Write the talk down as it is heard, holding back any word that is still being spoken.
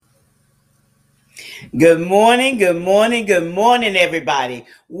Good morning, good morning, good morning, everybody.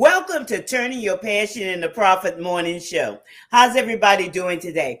 Welcome to Turning Your Passion into Profit Morning Show. How's everybody doing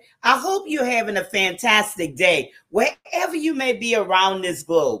today? I hope you're having a fantastic day wherever you may be around this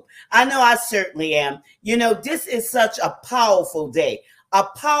globe. I know I certainly am. This is such a powerful day, a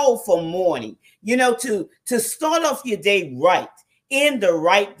powerful morning, to start off your day right, in the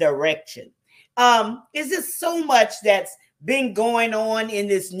right direction. Is this so much that's been going on in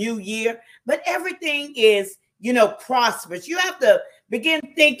this new year? But everything is, prosperous. You have to begin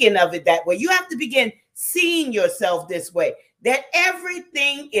thinking of it that way. You have to begin seeing yourself this way, that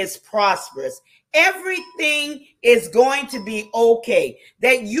everything is prosperous. Everything is going to be okay,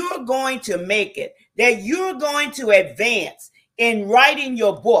 that you're going to make it, that you're going to advance in writing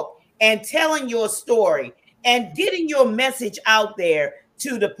your book and telling your story and getting your message out there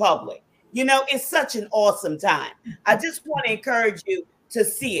to the public. It's such an awesome time. I just want to encourage you to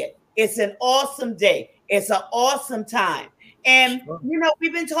see it. It's an awesome day. It's an awesome time. And,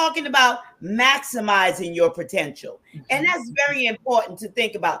 we've been talking about maximizing your potential. And that's very important to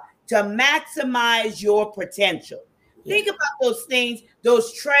think about, to maximize your potential. Think about those things,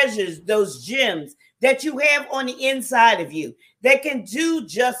 those treasures, those gems that you have on the inside of you that can do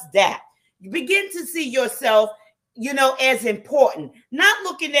just that. You begin to see yourself, as important, not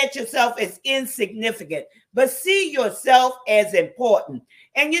looking at yourself as insignificant, but see yourself as important.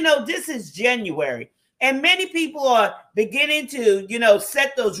 And, this is January. And many people are beginning to,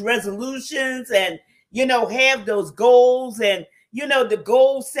 set those resolutions and, have those goals and, the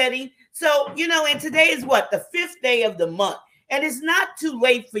goal setting. So, and today is what? The 5th day of the month. And it's not too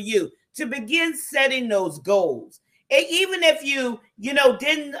late for you to begin setting those goals. And even if you,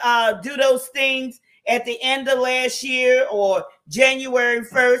 didn't do those things at the end of last year or January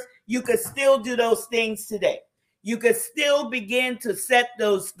 1st, you could still do those things today. You could still begin to set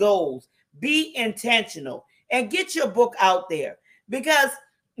those goals. Be intentional and get your book out there, because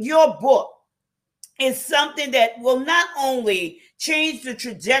your book is something that will not only change the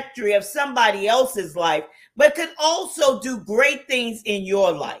trajectory of somebody else's life, but could also do great things in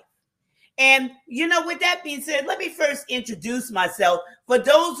your life. And, with that being said, let me first introduce myself for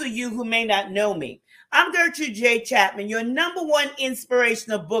those of you who may not know me. I'm Gertrude J. Chapman, your #1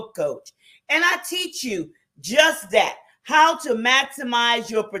 inspirational book coach. And I teach you just that, how to maximize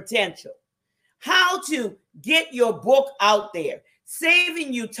your potential, how to get your book out there,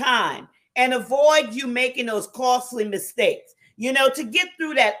 saving you time and avoid you making those costly mistakes, to get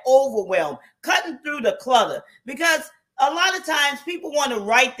through that overwhelm, cutting through the clutter. Because a lot of times people want to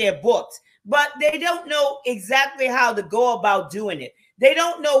write their books, but they don't know exactly how to go about doing it. They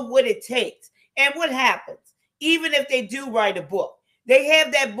don't know what it takes. And what happens, even if they do write a book, they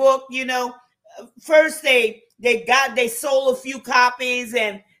have that book, first they sold a few copies,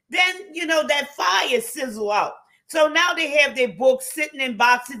 and then, that fire sizzle out. So now they have their books sitting in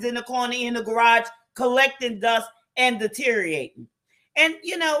boxes in the corner in the garage, collecting dust and deteriorating. And,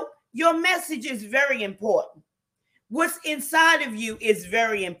 your message is very important. What's inside of you is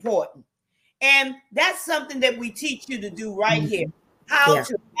very important. And that's something that we teach you to do right here, how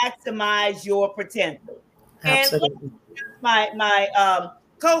to maximize your potential. Absolutely. And my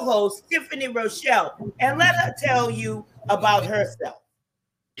co-host, Tiffany Rochelle, and let her tell you about herself.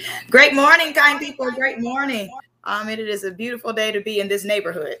 Great morning, kind people. Great morning. It is a beautiful day to be in this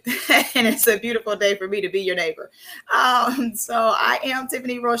neighborhood, and it's a beautiful day for me to be your neighbor. So I am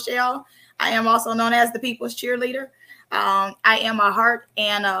Tiffany Rochelle. I am also known as the People's Cheerleader. I am a heart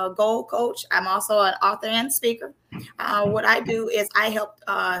and a goal coach. I'm also an author and speaker. What I do is I help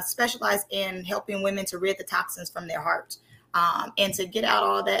specialize in helping women to rid the toxins from their heart, and to get out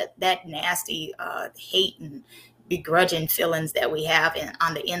all that nasty hate and begrudging feelings that we have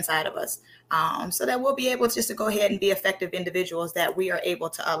on the inside of us, so that we'll be able just to go ahead and be effective individuals, that we are able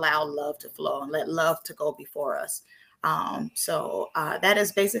to allow love to flow and let love to go before us. So that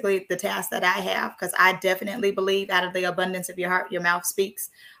is basically the task that I have, because I definitely believe out of the abundance of your heart, your mouth speaks.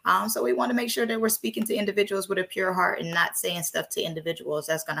 So we want to make sure that we're speaking to individuals with a pure heart and not saying stuff to individuals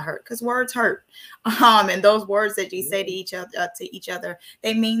that's going to hurt, because words hurt. And those words that you say to each other,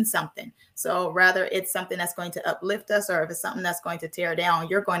 they mean something. So rather it's something that's going to uplift us, or if it's something that's going to tear down,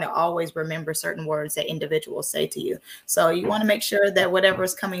 you're going to always remember certain words that individuals say to you. So you want to make sure that whatever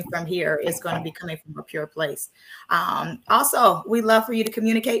is coming from here is going to be coming from a pure place. Also, we love for you to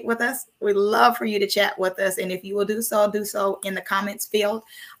communicate with us. We love for you to chat with us. And if you will do so in the comments field.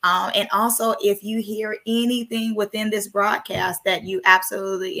 And also, if you hear anything within this broadcast that you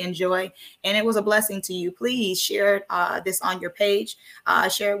absolutely enjoy and it was a blessing to you, please share this on your page.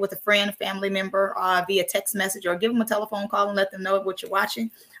 Share it with a friend, family family member via text message, or give them a telephone call and let them know what you're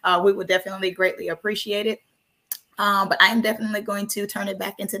watching. We would definitely greatly appreciate it. But I am definitely going to turn it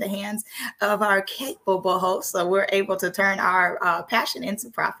back into the hands of our capable host, so we're able to turn our passion into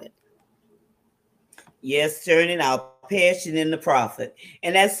profit. Yes, turning our passion into profit.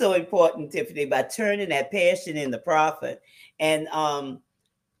 And that's so important, Tiffany, by turning that passion into profit. And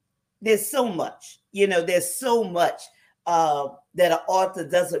there's so much, there's so much that an author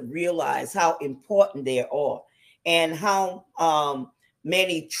doesn't realize how important they are, and how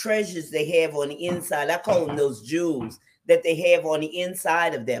many treasures they have on the inside. I call them those jewels that they have on the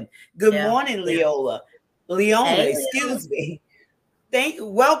inside of them. Good morning, Leona, hey, excuse me.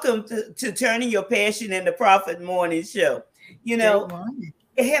 Welcome to Turning Your Passion into Profit Morning Show.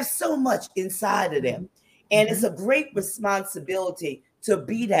 They have so much inside of them. And it's a great responsibility to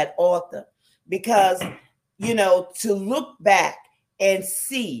be that author, because, to look back and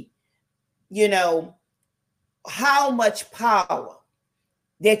see, how much power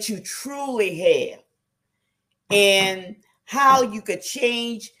that you truly have, and how you could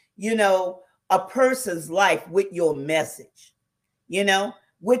change, a person's life with your message,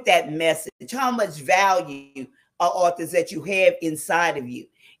 with that message, how much value are authors that you have inside of you.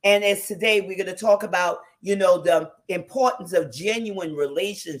 And as today, we're going to talk about, the importance of genuine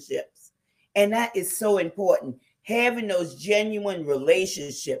relationships. And that is so important, having those genuine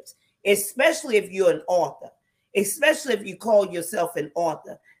relationships, especially if you're an author, especially if you call yourself an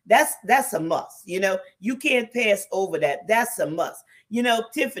author. That's a must. You can't pass over that. That's a must.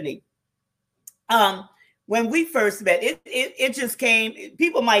 Tiffany, when we first met, it just came.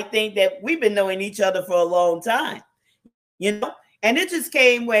 People might think that we've been knowing each other for a long time, and it just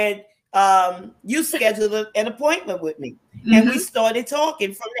came when you scheduled an appointment with me, and we started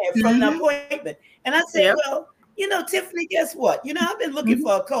talking from there, from the appointment. And I said, well, Tiffany, guess what? I've been looking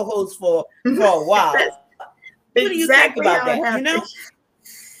for a co-host for a while. What do you think about that?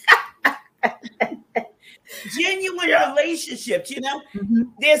 Genuine relationships,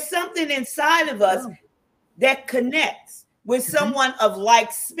 there's something inside of us that connects with someone of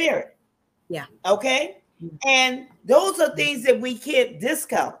like spirit. Yeah. Okay. And those are things that we can't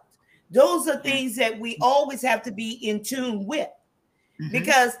discount. Those are things that we always have to be in tune with,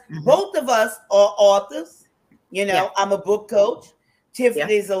 because both of us are authors. I'm a book coach.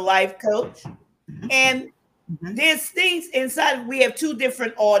 Tiffany's a life coach. And there's things inside. We have two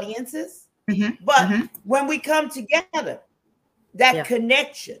different audiences, but when we come together, that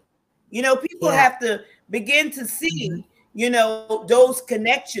connection, people have to begin to see, those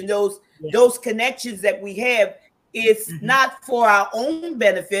connections, those connections that we have is not for our own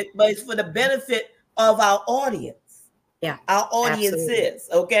benefit, but it's for the benefit of our audience. Yeah. Our audiences,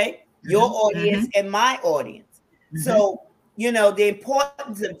 okay? Your audience and my audience. So, the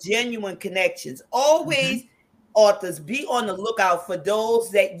importance of genuine connections. Always, authors, be on the lookout for those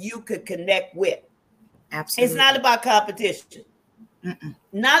that you could connect with. Absolutely. It's not about competition.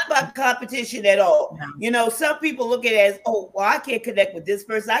 Not about competition at all. No. Some people look at it as, oh, well, I can't connect with this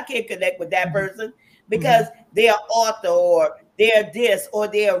person. I can't connect with that person because they're author, or they're this, or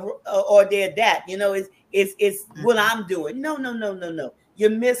they're that. It's what I'm doing. No. You're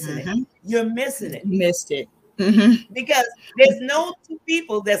missing it. You're missing it. You missed it. Because there's no two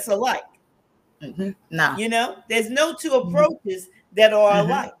people that's alike. No. There's no two approaches that are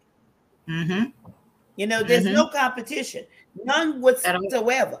alike. There's no competition, none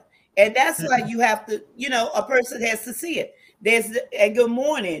whatsoever. And that's why you have to, a person has to see it. And good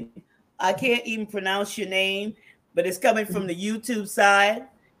morning. I can't even pronounce your name, but it's coming from the YouTube side.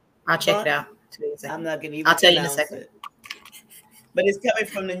 I'll check it out. I'm not going to even I'll tell you in a second. It. But it's coming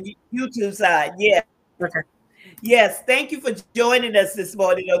from the YouTube side. Yeah. Okay. Yes. Thank you for joining us this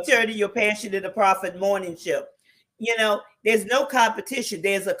morning on Turning Your Passion into Profit Morning Show. There's no competition.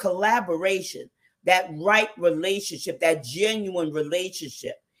 There's a collaboration, that right relationship, that genuine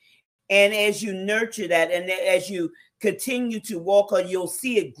relationship. And as you nurture that, and as you continue to walk on, you'll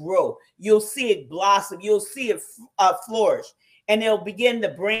see it grow. You'll see it blossom. You'll see it flourish. And it'll begin to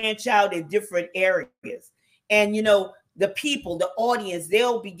branch out in different areas. And, the people, the audience,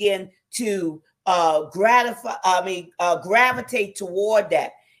 they'll begin to gravitate toward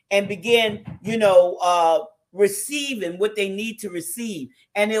that, and begin, receiving what they need to receive.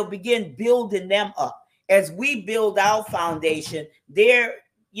 And it'll begin building them up. As we build our foundation, their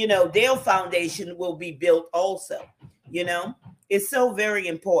foundation will be built also. It's so very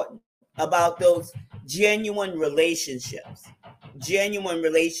important about those genuine relationships.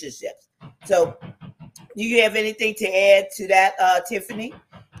 So do you have anything to add to that, Tiffany?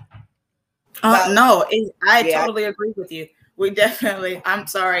 No, I totally agree with you. We definitely, I'm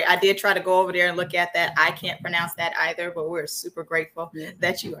sorry. I did try to go over there and look at that. I can't pronounce that either, but we're super grateful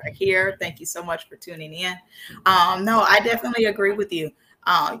that you are here. Thank you so much for tuning in. No, I definitely agree with you.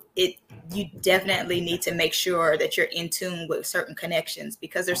 You definitely need to make sure that you're in tune with certain connections,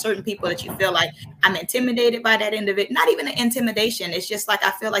 because there's certain people that you feel like I'm intimidated by that individual. Not even an intimidation. It's just like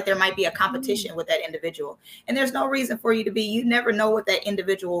I feel like there might be a competition with that individual, and there's no reason for you to be. You never know what that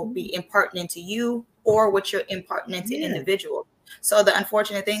individual will be imparting into you or what you're imparting into individual. So the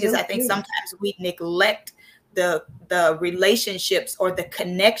unfortunate thing is I think sometimes we neglect the relationships or the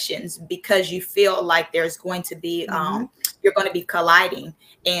connections because you feel like there's going to be you're going to be colliding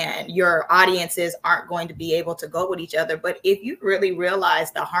and your audiences aren't going to be able to go with each other. But if you really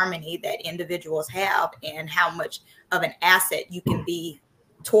realize the harmony that individuals have and how much of an asset you can be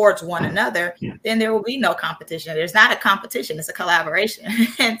towards one another, then there will be no competition. There's not a competition, it's a collaboration.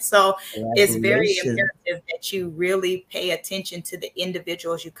 And so it's very imperative that you really pay attention to the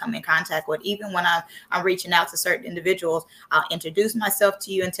individuals you come in contact with. Even when I'm reaching out to certain individuals, I'll introduce myself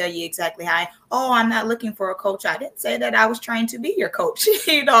to you and tell you exactly how I'm not looking for a coach. I didn't say that I was trying to be your coach.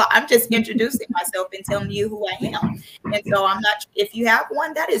 I'm just introducing myself and telling you who I am. And so I'm not, if you have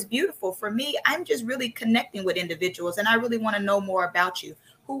one, that is beautiful. For me, I'm just really connecting with individuals and I really want to know more about you.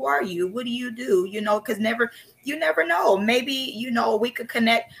 Who are you? What do you do? Because you never know. Maybe, we could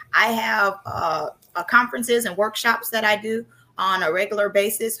connect. I have conferences and workshops that I do on a regular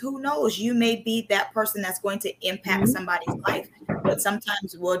basis. Who knows? You may be that person that's going to impact somebody's life. But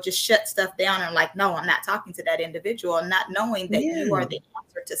sometimes we'll just shut stuff down and like, no, I'm not talking to that individual, not knowing that you are the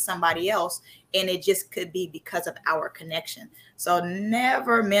answer to somebody else. And it just could be because of our connection. So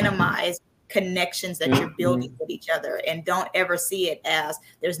never minimize connections that you're building with each other, and don't ever see it as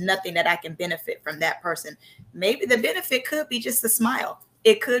there's nothing that I can benefit from that person. Maybe the benefit could be just a smile.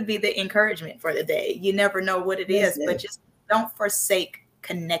 It could be the encouragement for the day. You never know what it is, but just don't forsake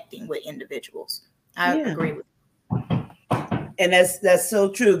connecting with individuals. I agree with you. And that's so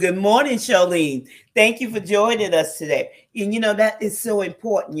true. Good morning, Charlene. Thank you for joining us today. And that is so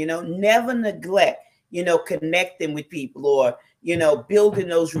important. Never neglect connecting with people or building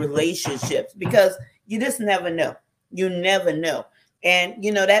those relationships, because you just never know. You never know. And,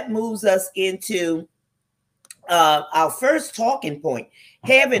 that moves us into our first talking point,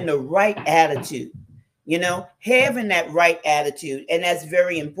 having the right attitude, having that right attitude. And that's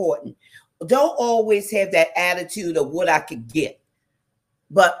very important. Don't always have that attitude of what I could get,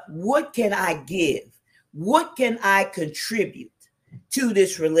 but what can I give? What can I contribute to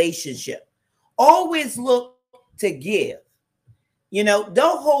this relationship? Always look to give.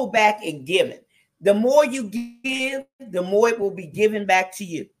 Don't hold back in giving. The more you give, the more it will be given back to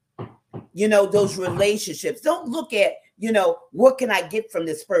you. Those relationships. Don't look at, what can I get from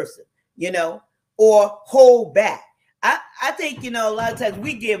this person, or hold back. I think, a lot of times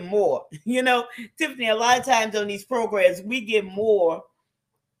we give more, Tiffany, a lot of times on these programs, we give more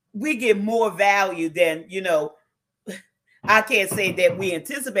value than, I can't say that we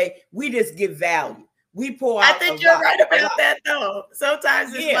anticipate. We just give value. We pour out. I think you're right about that, though.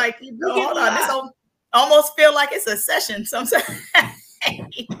 Sometimes it's like, hold on, this almost feel like it's a session sometimes.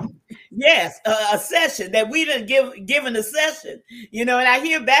 Yes, a session that we done given a session, and I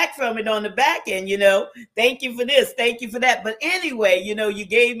hear back from it on the back end, thank you for this, thank you for that. But anyway, you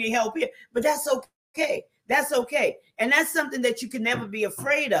gave me help here, but that's okay. That's okay. And that's something that you can never be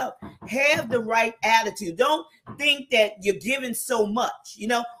afraid of. Have the right attitude. Don't think that you're giving so much,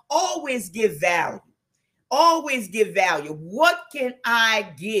 always give value. Always give value. What can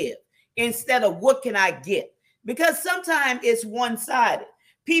I give instead of what can I get? Because sometimes it's one-sided.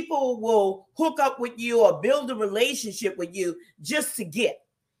 People will hook up with you or build a relationship with you just to get,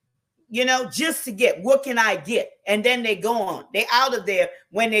 just to get. What can I get? And then they go on. They're out of there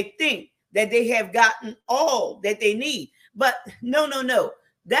when they think that they have gotten all that they need. But no.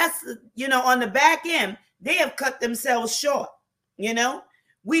 That's, on the back end, they have cut themselves short,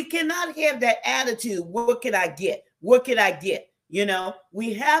 We cannot have that attitude. What can I get? What can I get?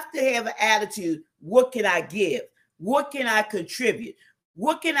 We have to have an attitude. What can I give? What can I contribute?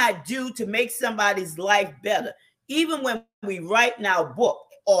 What can I do to make somebody's life better? Even when we write in our book,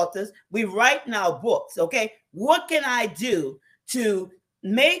 authors, we write in our books, okay? What can I do to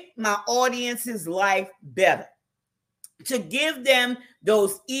make my audience's life better? To give them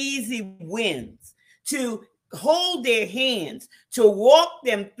those easy wins, to hold their hands, to walk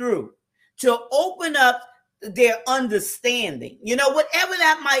them through, to open up their understanding, whatever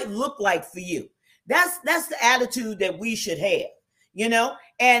that might look like for you. That's the attitude that we should have,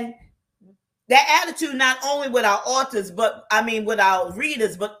 and that attitude not only with our authors, but with our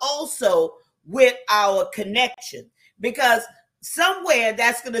readers, but also with our connection. because somewhere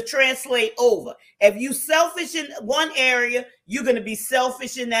that's going to translate over. If you selfish in one area, you're going to be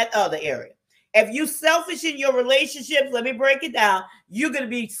selfish in that other area. If you selfish in your relationships, let me break it down. You're going to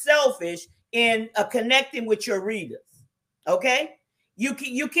be selfish in connecting with your readers. Okay? You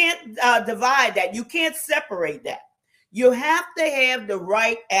can't divide that. You can't separate that. You have to have the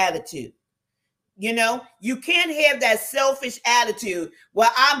right attitude. You know, you can't have that selfish attitude where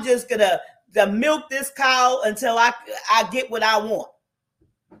I'm just going to milk this cow until I get what I want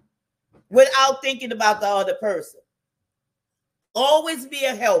without thinking about the other person. Always be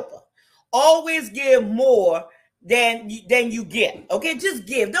a helper. Always give more than you get. Okay, just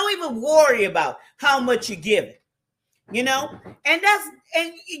give. Don't even worry about how much you're giving. You know, and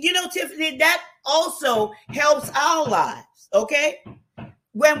you know, Tiffany, that also helps our lives. Okay,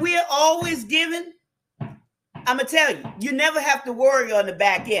 when we're always giving, I'm gonna tell you, you never have to worry on the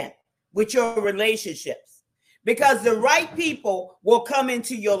back end with your relationships, because the right people will come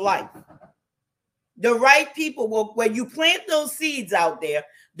into your life. The right people will, when you plant those seeds out there,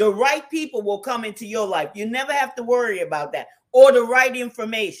 the right people will come into your life. You never have to worry about that, or the right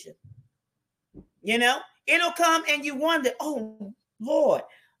information. You know, it'll come and you wonder, oh Lord,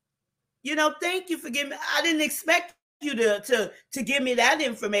 you know, thank you for giving me. I didn't expect you to give me that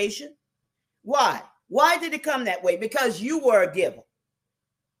information. Why? Why did it come that way? Because you were a giver.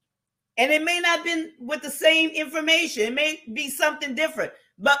 And it may not have been with the same information. It may be something different.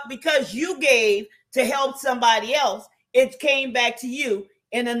 But because you gave to help somebody else, it came back to you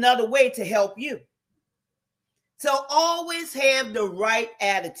in another way to help you. So always have the right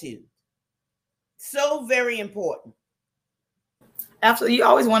attitude. So very important. Absolutely. You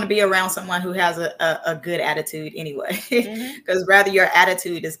always want to be around someone who has a good attitude anyway, because whether your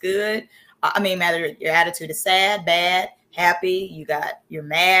attitude is good, whether your attitude is sad, bad, happy, you're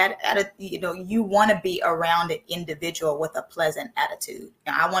mad, you know, you want to be around an individual with a pleasant attitude.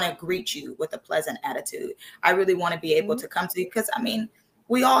 And I want to greet you with a pleasant attitude. I really want to be able to come to you, because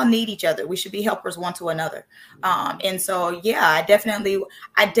we all need each other. We should be helpers one to another. And so, yeah, I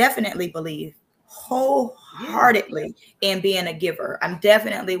definitely believe wholeheartedly in being a giver. I'm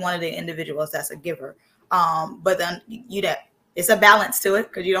definitely one of the individuals that's a giver. But then it's a balance to it,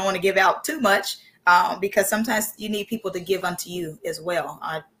 because you don't want to give out too much, because sometimes you need people to give unto you as well.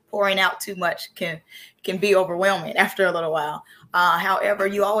 Pouring out too much can be overwhelming after a little while. However,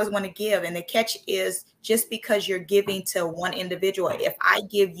 you always want to give. And the catch is, just because you're giving to one individual, if I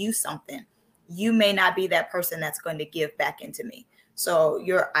give you something, you may not be that person that's going to give back into me. So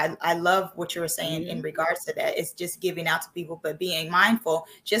I love what you were saying in regards to that. It's just giving out to people, but being mindful.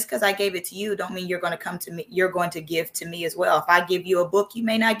 Just because I gave it to you don't mean you're going to come to me. You're going to give to me as well. If I give you a book, you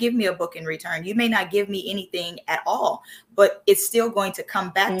may not give me a book in return. You may not give me anything at all, but it's still going to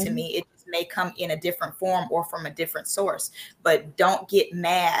come back to me. It may come in a different form or from a different source. But don't get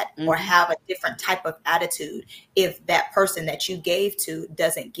mad or have a different type of attitude if that person that you gave to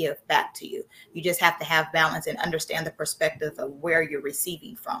doesn't give back to you. You just have to have balance and understand the perspective of where you're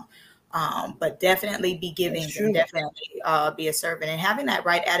receiving from. But definitely be giving and definitely be a servant, and having that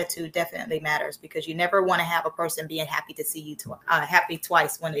right attitude definitely matters, because you never want to have a person being happy to see you, happy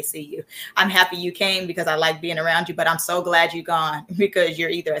twice when they see you. I'm happy you came because I like being around you, but I'm so glad you're gone because you're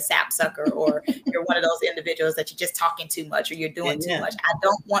either a sapsucker or you're one of those individuals that you're just talking too much or you're doing too much. I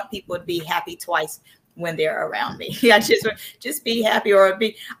don't want people to be happy twice when they're around me. I just be happy, or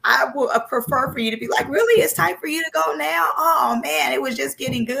I would prefer for you to be like, really, it's time for you to go now? Oh man, it was just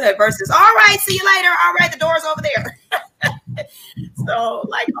getting good, versus all right, see you later. All right, the door's over there. So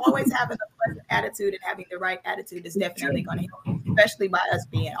like always having a pleasant attitude and having the right attitude is definitely going to help you, especially by us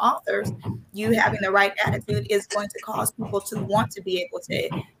being authors. You having the right attitude is going to cause people to want to be able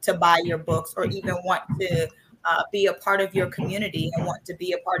to buy your books, or even want to be a part of your community and want to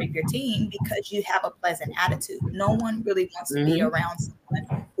be a part of your team, because you have a pleasant attitude. No one really wants to be around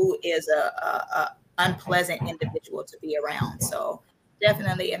someone who is a unpleasant individual to be around. So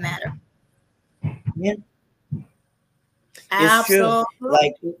definitely a matter. Yeah, absolutely. It's true.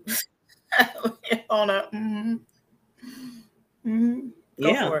 Like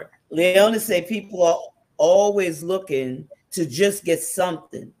yeah, Leona say people are always looking to just get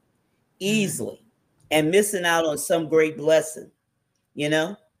something easily. And missing out on some great blessing, you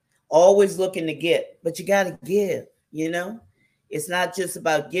know, always looking to get, but you got to give, you know, it's not just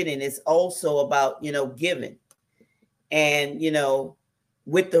about getting, it's also about, you know, giving, and, you know,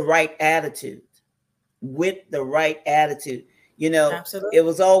 with the right attitude, you know. Absolutely. It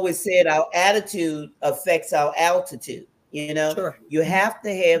was always said our attitude affects our altitude, you know. You have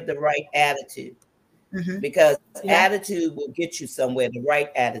to have the right attitude, because attitude will get you somewhere, the right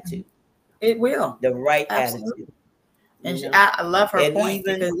attitude. It will. The right attitude. And You know? I love her And point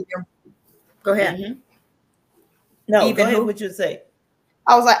even, because go ahead. mm-hmm. No, Even go ahead. who What you say?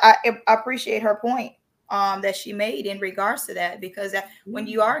 I was like, I appreciate her point that she made in regards to that, because when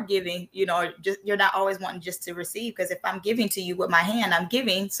you are giving, you know, just you're not always wanting just to receive. Because if I'm giving to you with my hand, I'm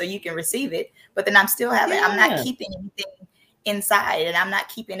giving so you can receive it, but then I'm still having, I'm not keeping anything inside, and I'm not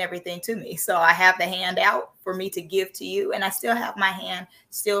keeping everything to me. So I have the hand out for me to give to you, and I still have my hand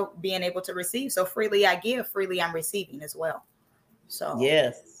still being able to receive. So freely I give, freely I'm receiving as well. So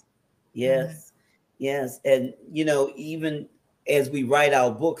yes, yes, yes. And, you know, even as we write our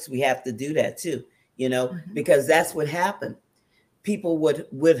books, we have to do that too, you know, because that's what happened. People would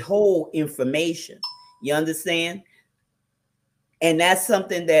withhold information. You understand? And that's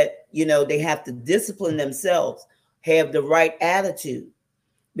something that, you know, they have to discipline themselves, have the right attitude,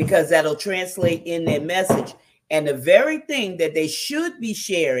 because that'll translate in their message. And the very thing that they should be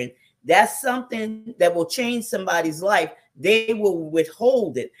sharing, that's something that will change somebody's life. They will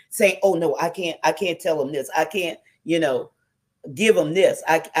withhold it, saying, oh no, I can't tell them this. I can't, you know, give them this.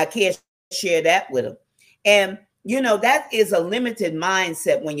 I can't share that with them. And, you know, that is a limited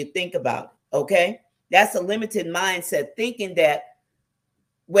mindset when you think about it. Okay. That's a limited mindset, thinking that,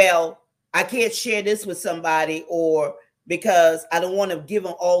 well, I can't share this with somebody, or because I don't want to give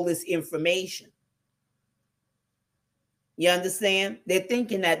them all this information. You understand? They're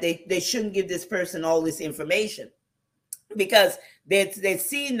thinking that they shouldn't give this person all this information because they're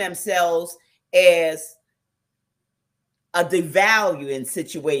seeing themselves as a devaluing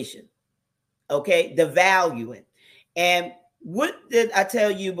situation. Okay, devaluing. And what did I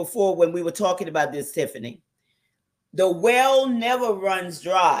tell you before when we were talking about this, Tiffany? The well never runs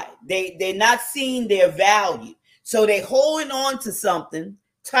dry. They're not seeing their value. So they're holding on to something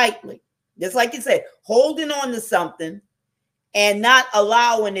tightly. Just like you said, holding on to something and not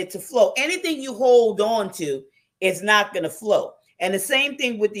allowing it to flow. Anything you hold on to is not going to flow. And the same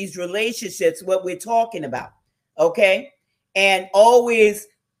thing with these relationships, what we're talking about. Okay. And always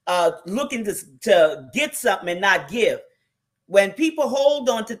looking to get something and not give. When people hold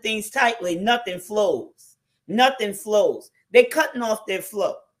on to things tightly, nothing flows. Nothing flows. They're cutting off their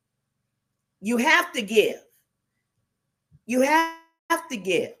flow. You have to give. You have to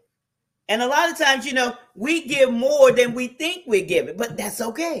give. And a lot of times, you know, we give more than we think we're giving, but that's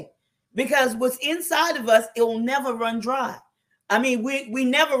okay. Because what's inside of us, it will never run dry. I mean, we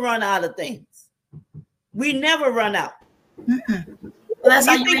never run out of things. We never run out. Well, that's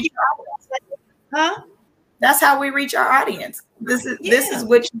how you reach huh? That's how we reach our audience. This is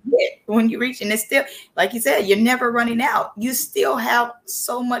what you get when you reach, and it's still, like you said, you're never running out. You still have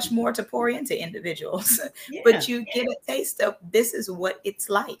so much more to pour into individuals, but you get a taste of this is what it's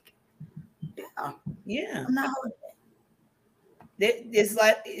like. Yeah. I'm not holding it. It's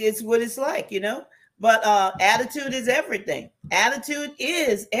like, it's what it's like, you know. But attitude is everything. Attitude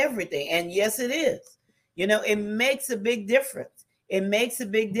is everything, and yes, it is. You know, it makes a big difference. It makes a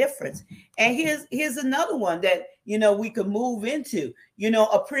big difference. And here's another one that, you know, we could move into, you know,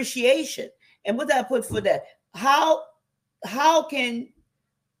 appreciation. And what did I put for that? How can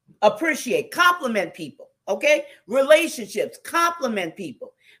appreciate, compliment people, okay? Relationships, compliment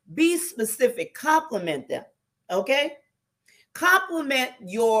people. Be specific, compliment them, okay? Compliment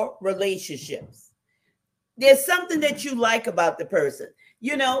your relationships. There's something that you like about the person.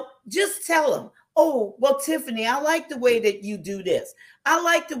 You know, just tell them, oh, well, Tiffany, I like the way that you do this. I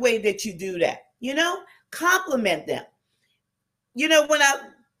like the way that you do that. You know, compliment them. You know,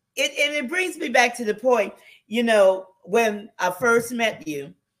 it brings me back to the point, you know, when I first met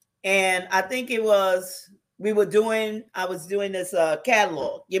you, and I think it was, I was doing this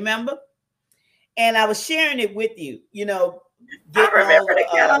catalog, you remember? And I was sharing it with you, you know, getting all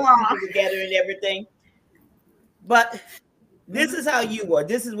the people together and everything. But this is how you were.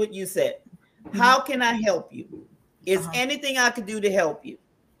 This is what you said. How can I help you? Is anything I could do to help you?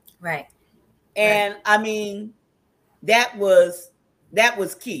 Right. And I mean, that was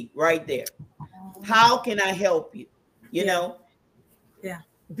key right there. How can I help you? You know? Yeah.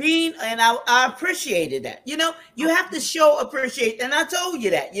 And I appreciated that. You know, you have to show appreciation. And I told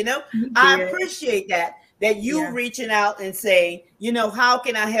you that, you know, I appreciate that you reaching out and saying, you know, how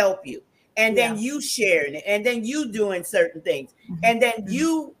can I help you? And then you sharing it, and then you doing certain things, and then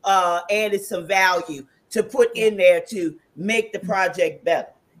you added some value to put in there to make the project better.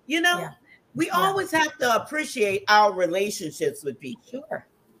 You know, we always have to appreciate our relationships with people.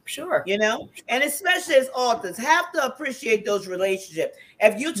 Sure. You know, and especially as authors, have to appreciate those relationships.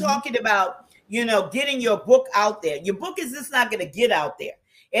 If you're talking about, you know, getting your book out there, your book is just not going to get out there,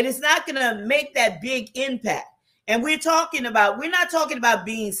 and it's not going to make that big impact And we're not talking about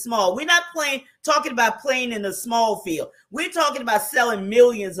being small. We're not talking about playing in a small field. We're talking about selling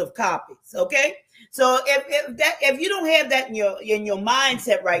millions of copies. Okay. So if you don't have that in your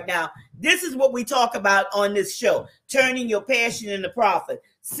mindset right now, this is what we talk about on this show: turning your passion into profit,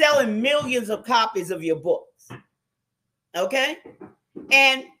 selling millions of copies of your books. Okay.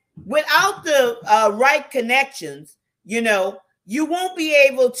 And without the right connections, you won't be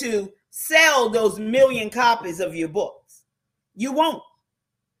able to sell those million copies of your books. You won't.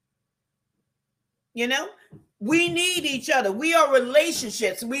 We need each other. We are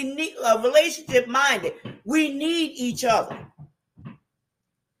relationships. We need relationship minded. We need each other.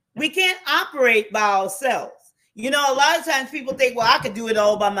 We can't operate by ourselves. A lot of times people think, well, I could do it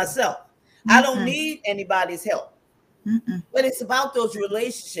all by myself. I don't need anybody's help. But it's about those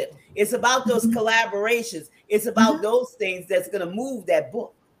relationships. It's about those collaborations. It's about those things that's going to move that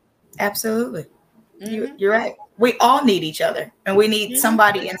book. Absolutely. You're right. We all need each other, and we need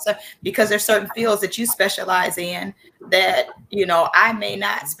somebody in some, because there's certain fields that you specialize in that, I may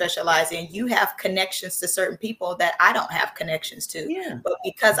not specialize in. You have connections to certain people that I don't have connections to. Yeah. But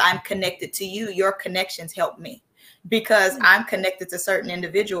because I'm connected to you, your connections help me. Because I'm connected to certain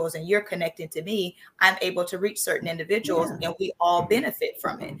individuals and you're connected to me, I'm able to reach certain individuals, and we all benefit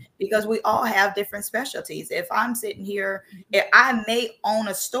from it because we all have different specialties. If I'm sitting here, if I may own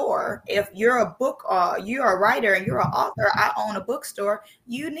a store, if you're you're a writer and you're an author, I own a bookstore,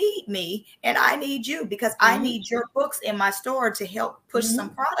 you need me and I need you because I need your books in my store to help push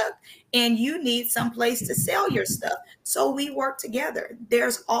some product, and you need some place to sell your stuff. So we work together.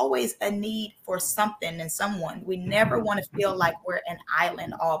 There's always a need for something and someone. We never want to feel like we're an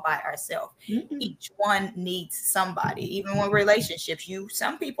island all by ourselves. Each one needs somebody. Even with relationships,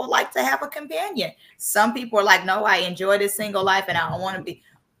 some people like to have a companion. Some people are like, no, I enjoy this single life and I don't want to be.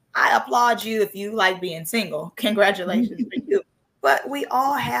 I applaud you if you like being single. Congratulations for you. But we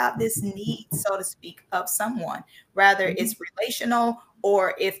all have this need, so to speak, of someone, whether it's relational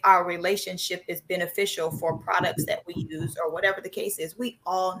or if our relationship is beneficial for products that we use or whatever the case is. We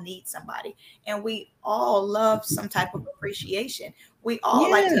all need somebody, and we all love some type of appreciation. We all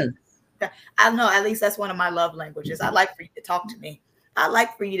like to, I know, at least that's one of my love languages. I like for you to talk to me. I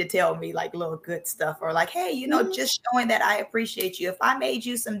like for you to tell me like little good stuff, or like, hey, just showing that I appreciate you. If I made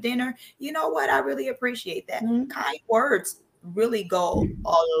you some dinner, you know what? I really appreciate that. Kind words really go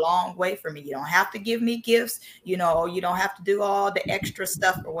a long way for me. You don't have to give me gifts, you don't have to do all the extra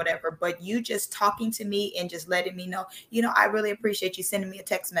stuff or whatever, but you just talking to me and just letting me know, I really appreciate you sending me a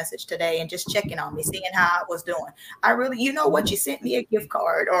text message today and just checking on me, seeing how I was doing. I really, you sent me a gift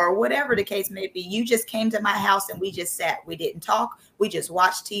card or whatever the case may be. You just came to my house and we just sat. We didn't talk. We just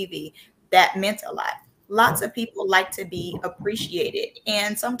watched TV. That meant a lot. Lots of people like to be appreciated.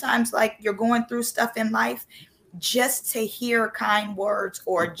 And sometimes like you're going through stuff in life, just to hear kind words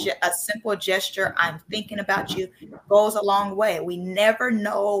or a simple gesture, I'm thinking about you, goes a long way. We never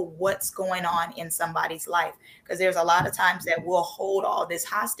know what's going on in somebody's life, because there's a lot of times that we'll hold all this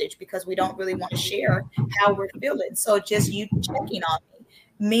hostage because we don't really want to share how we're feeling. So just you checking on me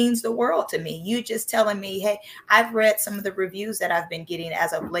means the world to me. You just telling me, hey, I've read some of the reviews that I've been getting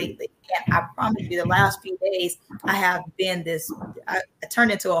as of lately. And I promise you the last few days, I have been I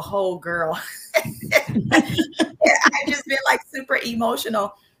turned into a whole girl. I've just been like super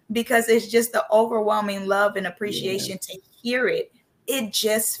emotional because it's just the overwhelming love and appreciation to hear it. It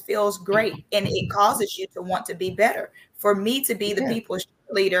just feels great. And it causes you to want to be better. For me to be the people's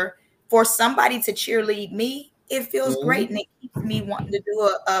leader, for somebody to cheerlead me, it feels great, and it keeps me wanting to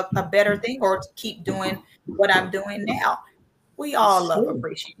do a better thing or to keep doing what I'm doing now. We all love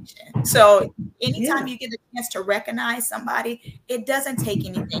appreciation. So anytime you get the chance to recognize somebody, it doesn't take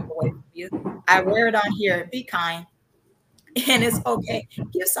anything away from you. I wear it on here, be kind. And it's okay.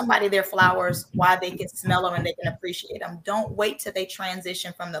 Give somebody their flowers while they can smell them and they can appreciate them. Don't wait till they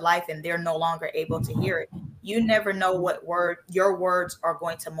transition from the life and they're no longer able to hear it. You never know what your words are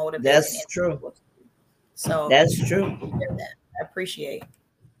going to motivate. That's true. So that's true. I appreciate.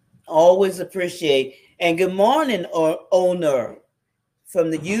 Always appreciate. And good morning, owner from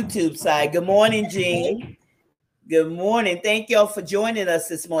the YouTube side. Good morning, Jean. Good morning. Thank y'all for joining us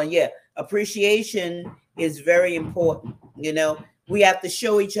this morning. Yeah, appreciation is very important. We have to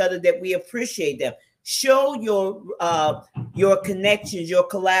show each other that we appreciate them. Show your connections, your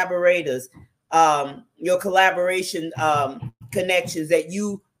collaborators, your collaboration connections, that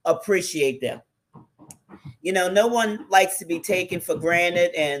you appreciate them. No one likes to be taken for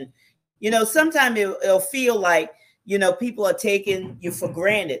granted. And, sometimes it'll feel like, people are taking you for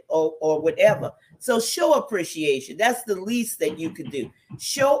granted or whatever. So show appreciation. That's the least that you could do.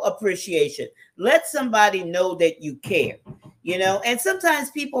 Show appreciation. Let somebody know that you care, and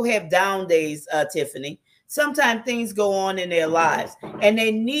sometimes people have down days, Tiffany. Sometimes things go on in their lives and they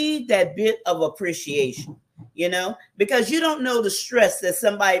need that bit of appreciation, because you don't know the stress that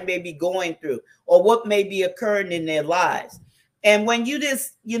somebody may be going through or what may be occurring in their lives. And when you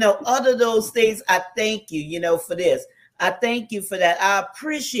just, utter those things, I thank you, for this. I thank you for that. I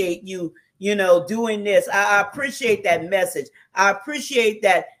appreciate you, doing this. I appreciate that message. I appreciate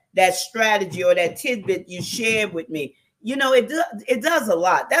that strategy or that tidbit you shared with me. It does a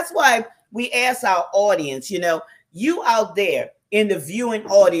lot. That's why we ask our audience, you out there in the viewing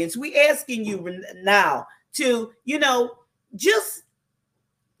audience, we asking you now to, just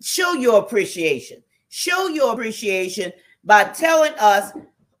show your appreciation. Show your appreciation by telling us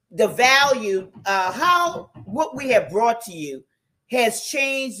the value, how what we have brought to you has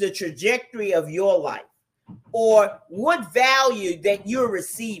changed the trajectory of your life, or what value that you're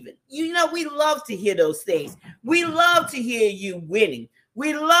receiving. We love to hear those things. We love to hear you winning.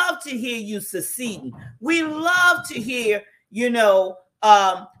 We love to hear you succeeding. We love to hear,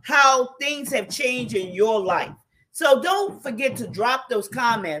 how things have changed in your life. So don't forget to drop those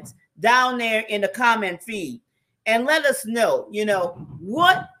comments down there in the comment feed and let us know,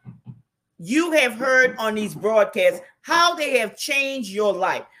 what you have heard on these broadcasts, how they have changed your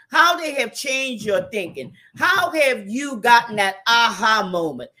life, how they have changed your thinking, how have you gotten that aha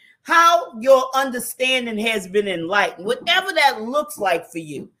moment, how your understanding has been enlightened, whatever that looks like for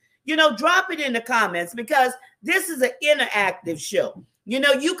you. Drop it in the comments, because this is an interactive show.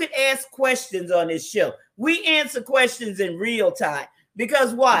 You could ask questions on this show. We answer questions in real time,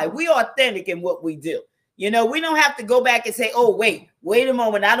 because why? We are authentic in what we do. We don't have to go back and say, oh, wait a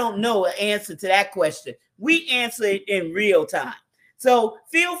moment, I don't know an answer to that question. We answer it in real time. So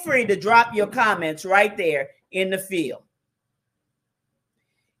feel free to drop your comments right there in the field.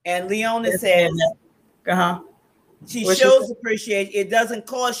 And Leona says, she shows appreciation. It doesn't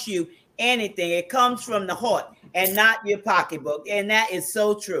cost you anything. It comes from the heart and not your pocketbook. And that is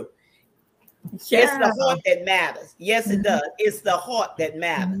so true. Yeah. It's the heart that matters. Yes, it does. It's the heart that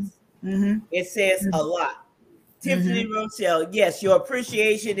matters. Mm-hmm. It says a lot. Tiffany Rochelle, yes, your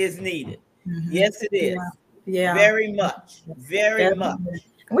appreciation is needed. Mm-hmm. Yes, it is. Yeah. Very much. Very much.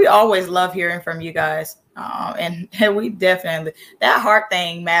 We always love hearing from you guys. And we definitely, that heart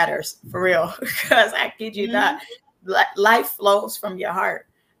thing matters for real, because I kid you not, life flows from your heart.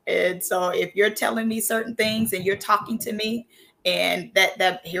 And so if you're telling me certain things and you're talking to me, and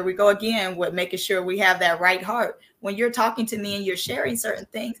that here we go again with making sure we have that right heart. When you're talking to me and you're sharing certain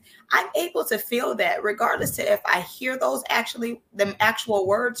things, I'm able to feel that, regardless to if I hear those actual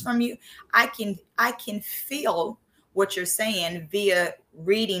words from you, I can feel what you're saying via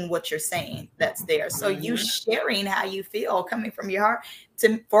reading what you're saying that's there. So you sharing how you feel coming from your heart.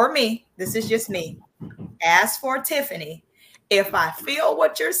 For me, this is just me. As for Tiffany, if I feel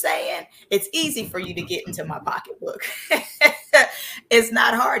what you're saying, it's easy for you to get into my pocketbook. It's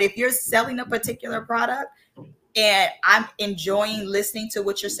not hard. If you're selling a particular product and I'm enjoying listening to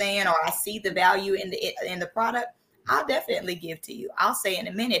what you're saying, or I see the value in the product, I'll definitely give to you. I'll say in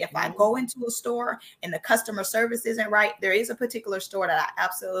a minute, if I go into a store and the customer service isn't right, there is a particular store that I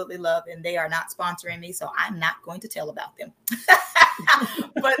absolutely love, and they are not sponsoring me, so I'm not going to tell about them.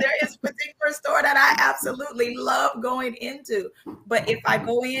 But there is a particular store that I absolutely love going into. But if I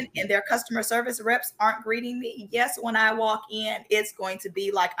go in and their customer service reps aren't greeting me, yes, when I walk in, it's going to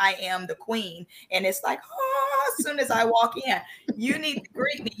be like I am the queen. And it's like, oh, as soon as I walk in, you need to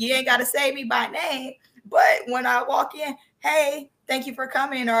greet me. You ain't got to say me by name. But when I walk in, hey, thank you for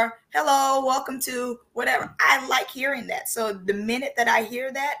coming, or hello, welcome to whatever. I like hearing that. So the minute that I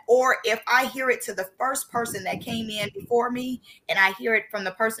hear that, or if I hear it to the first person that came in before me and I hear it from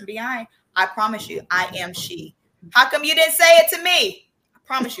the person behind, I promise you, I am she. How come you didn't say it to me? I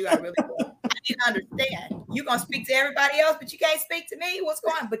promise you, I really will. I didn't understand. You're going to speak to everybody else, but you can't speak to me. What's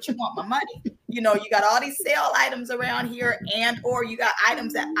going on? But you want my money. You got all these sale items around here, or you got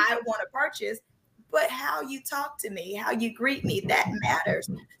items that I want to purchase. But how you talk to me, how you greet me, that matters.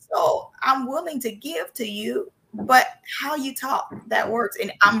 So I'm willing to give to you, but how you talk, that works. And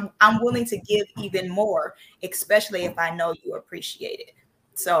I'm willing to give even more, especially if I know you appreciate it.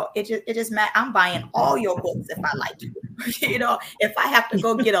 So it just matters. I'm buying all your books if I like you. If I have to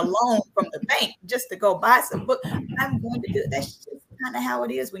go get a loan from the bank just to go buy some books, I'm going to do it. That's just kind of how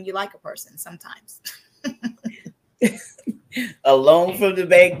it is when you like a person sometimes. A loan from the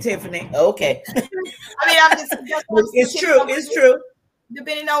bank, Tiffany. Okay. I mean, I'm just. It's true. It's true.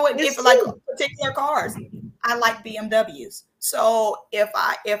 Depending on what, if like particular cars, I like BMWs. So if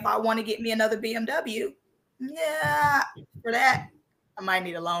I want to get me another BMW, yeah, for that, I might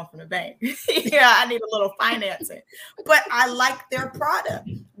need a loan from the bank. Yeah, I need a little financing. But I like their product.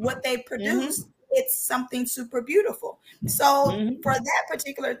 What they produce, it's something super beautiful. So for that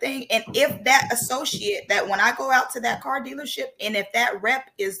particular thing, and if that associate, that when I go out to that car dealership, and if that rep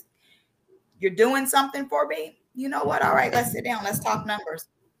is, you're doing something for me, you know what? All right, let's sit down. Let's talk numbers.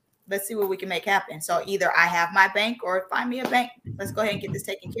 Let's see what we can make happen. So either I have my bank or find me a bank. Let's go ahead and get this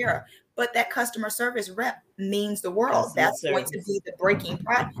taken care of. But that customer service rep means the world. That's going to be the breaking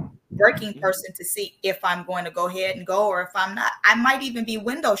person to see if I'm going to go ahead and go, or if I'm not. I might even be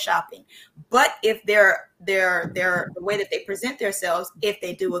window shopping. But if they're the way that they present themselves, if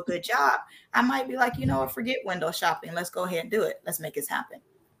they do a good job, I might be like, you know what, forget window shopping. Let's go ahead and do it. Let's make this happen.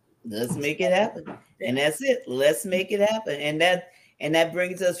 Let's make it happen. And that's it. Let's make it happen. And that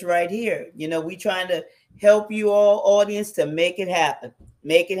brings us right here. You know, we trying to help you all, audience, to make it happen.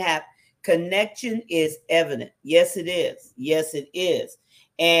 Make it happen. Connection is evident. Yes, it is. Yes, it is.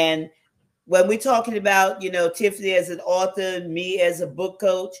 And when we're talking about, you know, Tiffany as an author, me as a book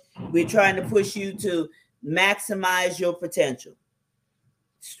coach, we're trying to push you to maximize your potential.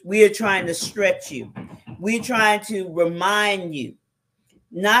 We are trying to stretch you. We're trying to remind you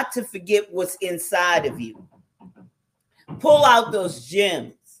not to forget what's inside of you. Pull out those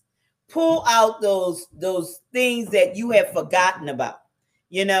gems. Pull out those things that you have forgotten about,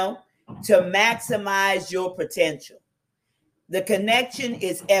 you know, to maximize your potential. The connection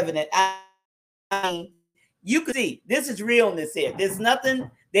is evident. I mean, you can see this is realness here. There's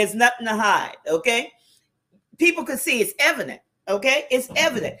nothing to hide, okay? People can see it's evident, okay? It's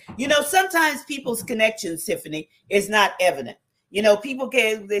evident. You know, sometimes people's connections, Tiffany, is not evident. You know, people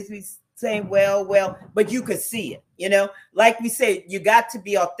can be saying, well, but you could see it, you know, like we said, you got to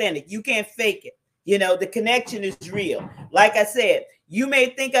be authentic. You can't fake it. You know, the connection is real. Like I said, you may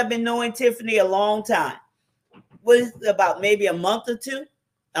think I've been knowing Tiffany a long time. Was about maybe a month or two.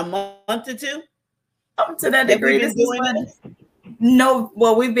 To that degree, this is when, no,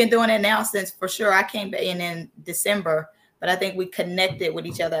 well, we've been doing it now since, for sure, I came in December, but I think we connected with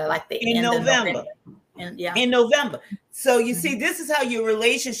each other like the end of November. And yeah, in November. So you see, this is how your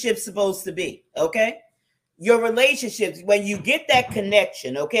relationship's supposed to be, okay? Your relationships, when you get that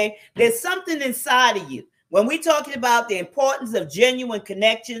connection, okay, there's something inside of you. When we're talking about the importance of genuine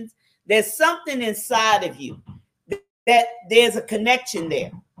connections, there's something inside of you that there's a connection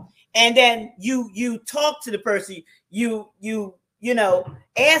there. And then you talk to the person, you know,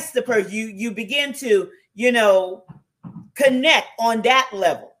 ask the person, you begin to, you know, connect on that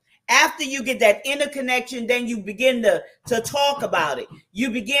level. After you get that interconnection, then you begin to talk about it.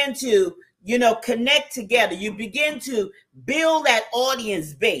 You begin to, you know, connect together. You begin to build that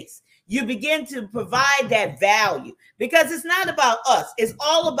audience base. You begin to provide that value, because it's not about us. It's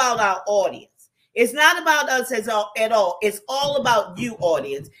all about our audience. It's not about us at all. It's all about you,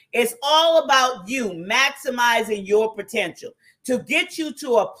 audience. It's all about you maximizing your potential to get you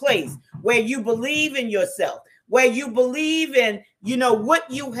to a place where you believe in yourself, where you believe in, you know, what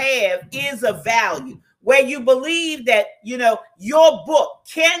you have is of value, where you believe that, you know, your book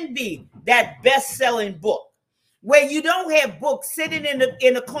can be that best-selling book, where you don't have books sitting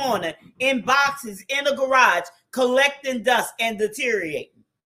in a corner, in boxes, in a garage, collecting dust and deteriorating.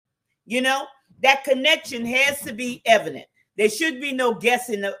 You know, that connection has to be evident. There should be no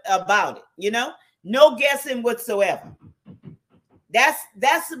guessing about it, you know, no guessing whatsoever. That's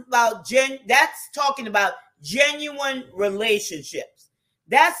talking about genuine relationships.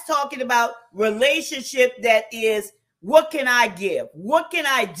 That's talking about relationship that is, what can I give? What can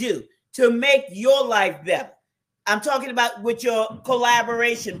I do to make your life better? I'm talking about with your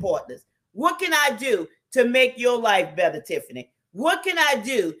collaboration partners. What can I do to make your life better, Tiffany? What can I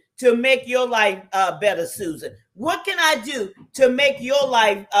do to make your life better, Susan? What can I do to make your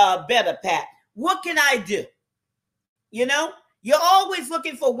life better, Pat? What can I do? You know, you're always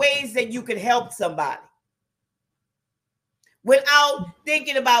looking for ways that you can help somebody without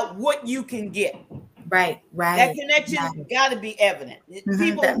thinking about what you can get. Right. That connection got to be evident.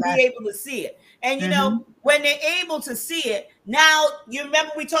 People will be able to see it. And, you know, when they're able to see it, now, you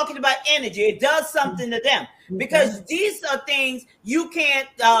remember we talking about energy. It does something to them, because these are things you can't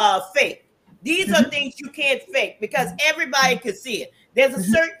fake. These are things you can't fake, because everybody can see it. There's a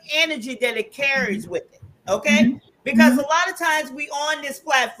certain energy that it carries with it, okay? Because a lot of times we on this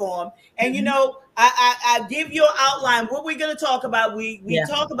platform, and, you know, I give you an outline what we're going to talk about. We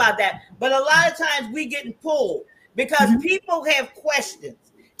talk about that, but a lot of times we getting pulled because people have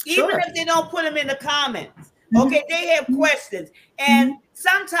questions, even if they don't put them in the comments. Okay, they have questions, and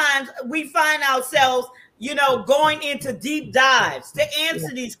sometimes we find ourselves, going into deep dives to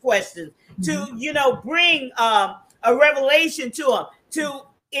answer these questions, to, bring a revelation to them, to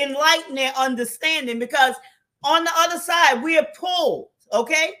enlighten their understanding, because on the other side, we are pulled.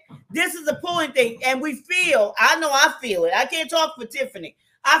 Okay. This is a pulling thing. And I feel it. I can't talk for Tiffany.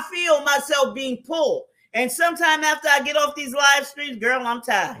 I feel myself being pulled. And sometime after I get off these live streams, girl, I'm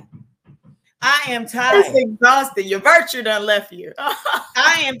tired. I am tired. It's exhausted. Your virtue done left you.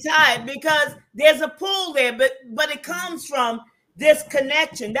 I am tired because there's a pull there, but it comes from this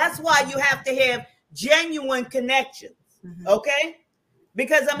connection. That's why you have to have genuine connections. Okay?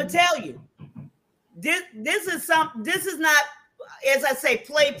 Because I'm gonna tell you, this is not, as I say,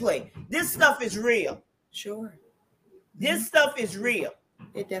 play. This stuff is real. Sure. This stuff is real.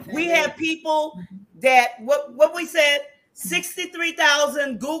 It definitely we have people that what we said,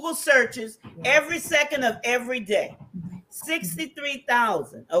 63,000 Google searches every second of every day.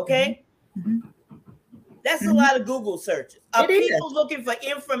 63,000. Okay. That's a lot of Google searches of people looking for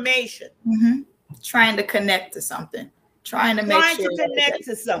information. Trying to connect to something. Trying to connect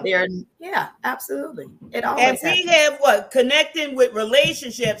to something. Yeah, absolutely. It always and we have connecting with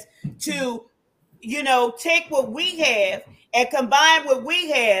relationships to, take what we have and combine what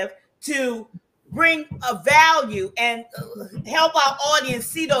we have to bring a value and help our audience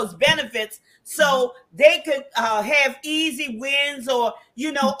see those benefits, so they could have easy wins, or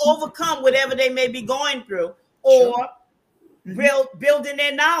overcome whatever they may be going through, or building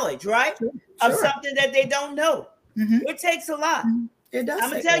their knowledge, right? Of something that they don't know. It takes a lot. It does. I'm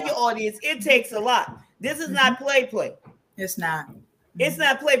gonna tell your audience, it takes a lot. This is not play. It's not. It's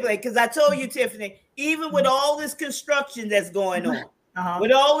not play, because I told you, Tiffany, even with all this construction that's going on,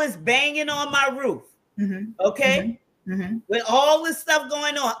 with all this banging on my roof, okay, with all this stuff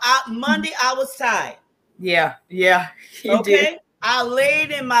going on, Monday I was tired. Yeah. Okay, did. I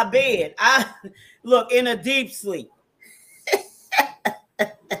laid in my bed. Look, in a deep sleep.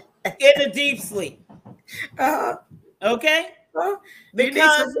 Okay,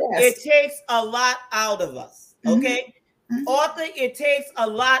 because it takes a lot out of us. Okay, author, it takes a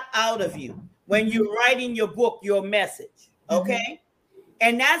lot out of you when you're writing your book, your message. Okay,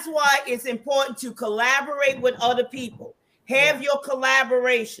 and that's why it's important to collaborate with other people. Have your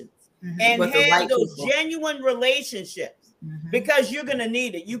collaborations and have those genuine relationships, because you're gonna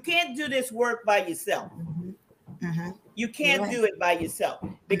need it. You can't do this work by yourself. You can't do it by yourself,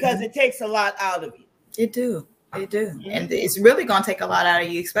 because it takes a lot out of you. It do. And it's really going to take a lot out of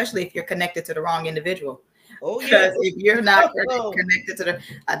you, especially if you're connected to the wrong individual. Because if you're not connected to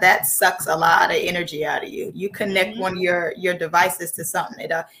that sucks a lot of energy out of you. You connect one of your devices to something.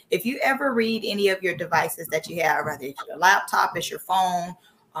 If you ever read any of your devices that you have, whether it's your laptop, it's your phone,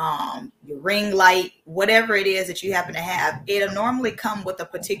 your ring light, whatever it is that you happen to have, it'll normally come with a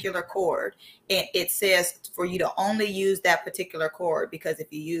particular cord, and it says for you to only use that particular cord, because if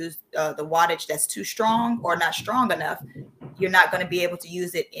you use the wattage that's too strong or not strong enough, you're not going to be able to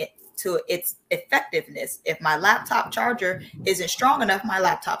use it to its effectiveness. If my laptop charger isn't strong enough, my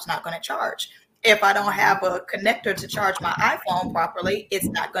laptop's not going to charge. If I don't have a connector to charge my iPhone properly, it's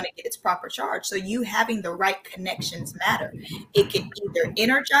not going to get its proper charge. So you having the right connections matter. It can either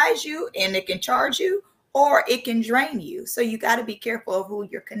energize you and it can charge you, or it can drain you. So you got to be careful of who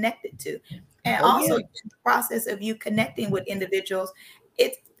you're connected to. And also in the process of you connecting with individuals,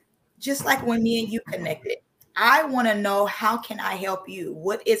 it's just like when me and you connected. I want to know, how can I help you?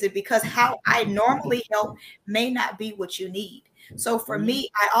 What is it? Because how I normally help may not be what you need. So for me,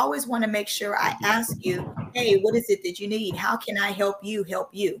 I always want to make sure I ask you, hey, what is it that you need? How can I help you?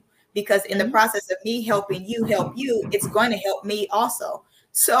 Because in the process of me helping you help you, it's going to help me also.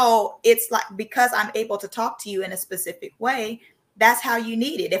 So it's like, because I'm able to talk to you in a specific way, that's how you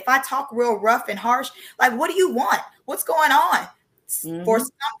need it. If I talk real rough and harsh, like, what do you want? What's going on? For some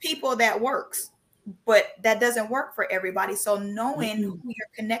people that works, but that doesn't work for everybody. So knowing who you're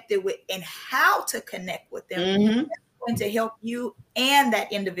connected with and how to connect with them is going to help you and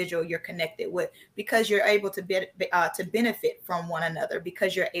that individual you're connected with, because you're able to benefit from one another,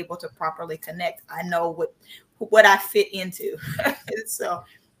 because you're able to properly connect. I know what I fit into. So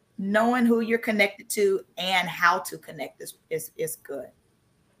knowing who you're connected to and how to connect is good.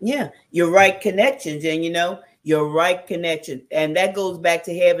 Yeah, your right connections, and your right connection. And that goes back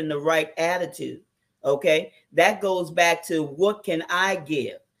to having the right attitude. Okay, that goes back to, what can I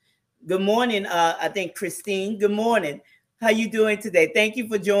give? Good morning, I think Christine. Good morning. How you doing today? Thank you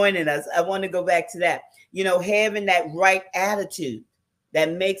for joining us. I want to go back to that. Having that right attitude,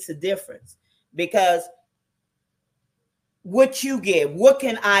 that makes a difference, because what you give, what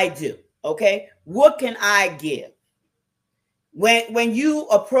can I do? Okay, what can I give? When you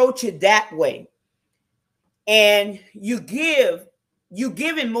approach it that way, and you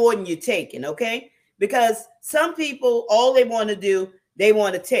giving more than you're taking, okay? Because some people, all they want to do, they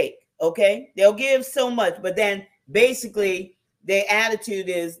want to take, okay? They'll give so much, but then basically their attitude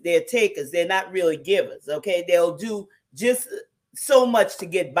is they're takers. They're not really givers, okay? They'll do just so much to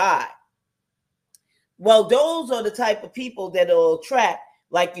get by. Well, those are the type of people that will attract,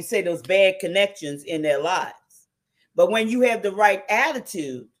 like you say, those bad connections in their lives. But when you have the right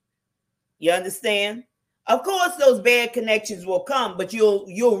attitude, you understand? Of course, those bad connections will come, but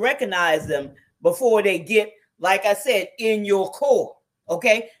you'll recognize them before they get, like I said, in your core.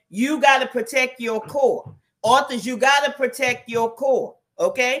 Okay, you got to protect your core. Authors, you got to protect your core.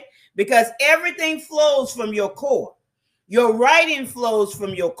 Okay, because everything flows from your core. Your writing flows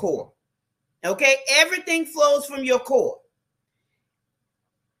from your core. Okay, everything flows from your core,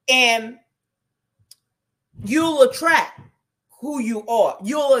 and you'll attract who you are.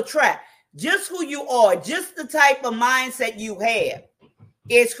 You'll attract just who you are. Just the type of mindset you have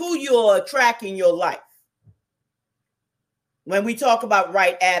is who you'll attract in your life when we talk about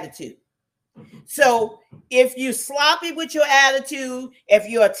right attitude. So if you're sloppy with your attitude, if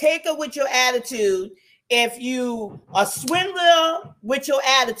you're a taker with your attitude, if you are a swindler with your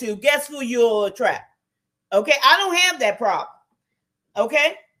attitude, guess who you'll attract? Okay, I don't have that problem.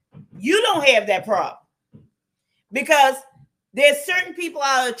 Okay, you don't have that problem, because there's certain people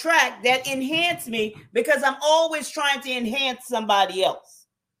I attract that enhance me, because I'm always trying to enhance somebody else.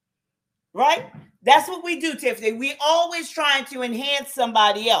 Right? That's what we do, Tiffany. We always trying to enhance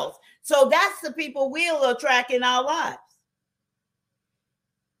somebody else. So that's the people we'll attract in our lives.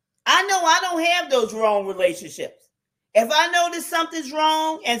 I know I don't have those wrong relationships. If I notice something's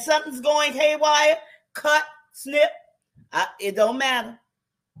wrong and something's going haywire, cut, snip, it don't matter.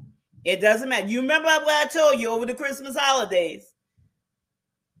 It doesn't matter. You remember what I told you over the Christmas holidays?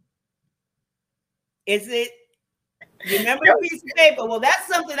 You remember the piece of paper? Well, that's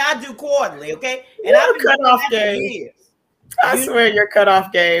something I do quarterly, okay? And I've been cut off game. I swear you're cut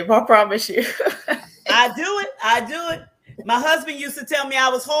off game. I promise you. I do it. My husband used to tell me I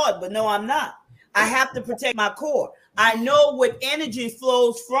was hard, but no, I'm not. I have to protect my core. I know what energy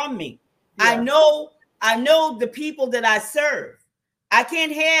flows from me. Yeah. I know the people that I serve. I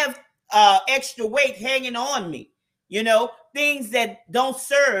can't have extra weight hanging on me, things that don't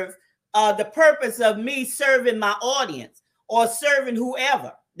serve the purpose of me serving my audience or serving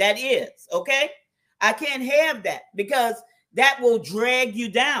whoever that is, okay? I can't have that, because that will drag you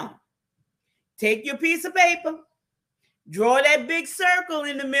down. Take your piece of paper, draw that big circle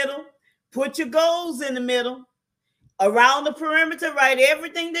in the middle, put your goals in the middle, around the perimeter, write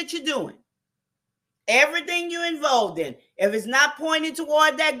everything that you're doing, everything you're involved in. If it's not pointing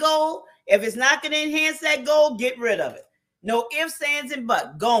toward that goal, if it's not going to enhance that goal, get rid of it. No ifs, ands, and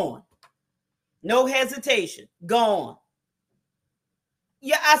buts. Gone. No hesitation. Gone.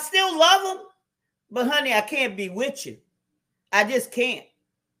 Yeah, I still love them, but honey, I can't be with you. I just can't.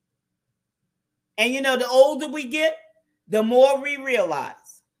 And the older we get, the more we realize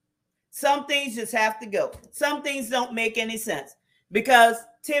some things just have to go. Some things don't make any sense, because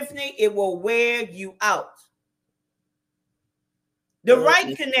Tiffany, it will wear you out. The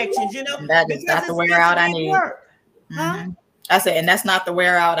right connections, that is not the wear out I need. Huh? I said, and that's not the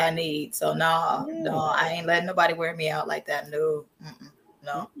wear out I need. So no, I ain't letting nobody wear me out like that. No,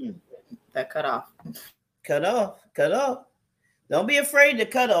 that cut off. Cut off. Don't be afraid to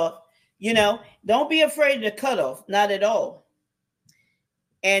cut off. Don't be afraid to cut off. Not at all.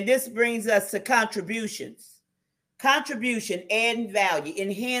 And this brings us to contributions. Contribution, adding value,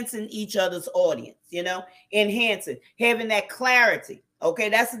 enhancing each other's audience, enhancing, having that clarity. Okay,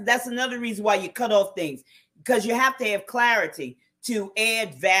 that's another reason why you cut off things, because you have to have clarity to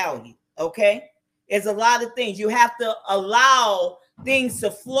add value. Okay, there's a lot of things. You have to allow things to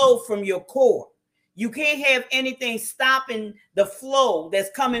flow from your core. You can't have anything stopping the flow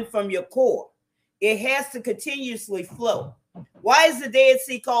that's coming from your core. It has to continuously flow. Why is the Dead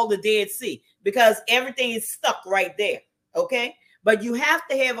Sea called the Dead Sea? Because everything is stuck right there, okay? But you have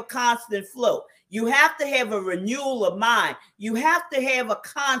to have a constant flow. You have to have a renewal of mind. You have to have a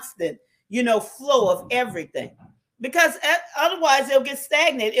constant, flow of everything. Because otherwise it'll get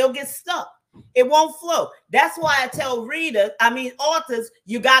stagnant. It'll get stuck. It won't flow. That's why I tell authors,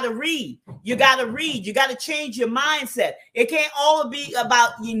 you got to read. You got to read. You got to change your mindset. It can't all be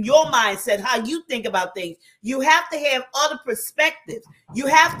about in your mindset, how you think about things. You have to have other perspectives. You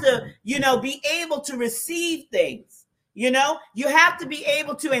have to, be able to receive things. You have to be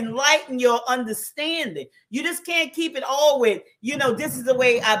able to enlighten your understanding. You just can't keep it all with, this is the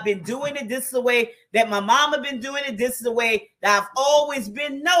way I've been doing it. This is the way that my mama been doing it. This is the way that I've always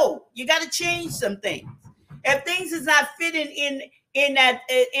been. No, you got to change some things. If things is not fitting in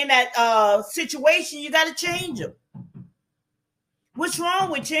that situation, you got to change them. What's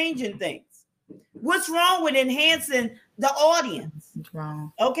wrong with changing things? What's wrong with enhancing the audience? It's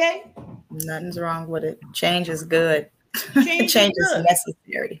wrong. Okay. Nothing's wrong with it. Change is good. Change is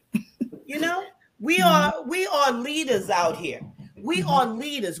necessary. You know, we are leaders out here. We are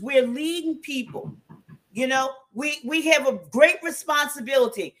leaders. We're leading people. You know, we have a great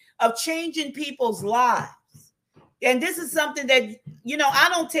responsibility of changing people's lives. And this is something that, you know, I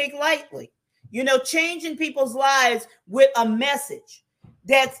don't take lightly. You know, changing people's lives with a message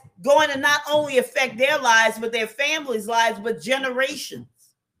that's going to not only affect their lives, but their families' lives, but generations.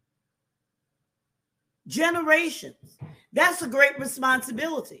 Generations. That's a great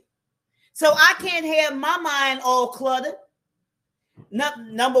responsibility. So I can't have my mind all cluttered.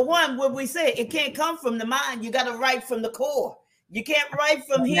 Number one, what we say, it can't come from the mind. You got to write from the core. You can't write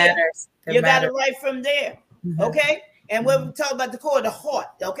from here. You got to write from there. Mm-hmm. Okay? And when we talk about the core, the heart,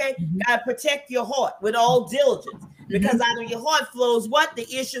 okay? Mm-hmm. Got to protect your heart with all diligence, because out of your heart flows what? The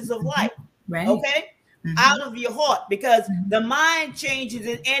issues of life. Right. Okay? Mm-hmm. Out of your heart, because the mind changes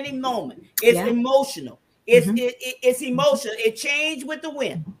in any moment. It's emotional. It's emotional. It changes with the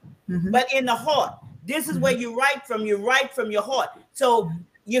wind. Mm-hmm. But in the heart, this is where you write from. You write from your heart. So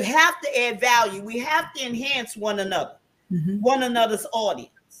you have to add value. We have to enhance one another, one another's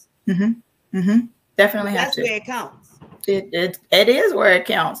audience. Definitely have to. That's where it counts. It is where it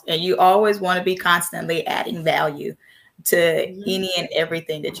counts. And you always want to be constantly adding value to any and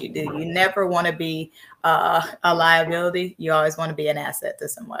everything that you do. You never want to be a liability. You always want to be an asset to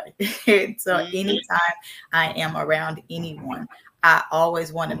somebody. So anytime I am around anyone, I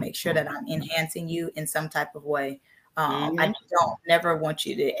always want to make sure that I'm enhancing you in some type of way. I never want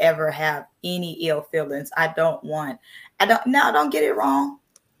you to ever have any ill feelings. Don't get it wrong.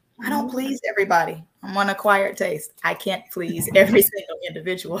 I don't please everybody. I'm an acquired taste. I can't please every single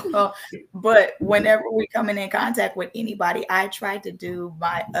individual. But whenever we come in contact with anybody, I try to do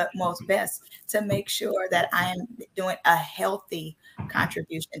my utmost best to make sure that I am doing a healthy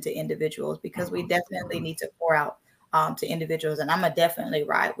contribution to individuals, because we definitely need to pour out to individuals. And I'm gonna definitely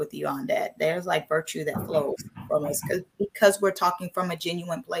ride with you on that. There's like virtue that flows from us because we're talking from a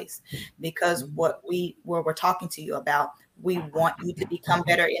genuine place, because what we're talking to you about, we want you to become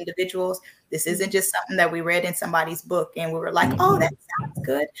better individuals. This isn't just something that we read in somebody's book and we were like, oh, that sounds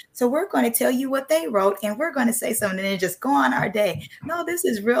good, so we're going to tell you what they wrote and we're going to say something and then just go on our day. No, this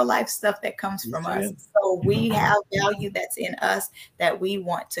is real life stuff that comes from us. So we have value that's in us that we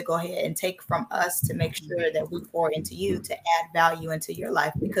want to go ahead and take from us to make sure that we pour into you to add value into your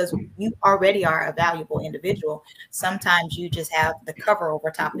life, because you already are a valuable individual. Sometimes you just have the cover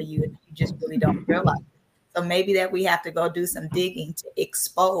over top of you and you just really don't realize it. So maybe that we have to go do some digging to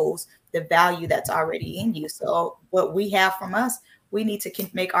expose the value that's already in you. So what we have from us, we need to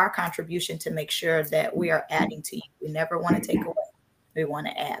make our contribution to make sure that we are adding to you. We never want to take away. We want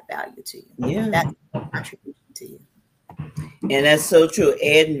to add value to you. Yeah. That's our contribution to you. And that's so true,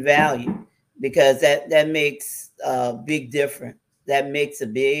 adding value, because that makes a big difference. That makes a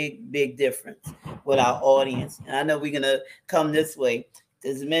big difference with our audience. And I know we're going to come this way.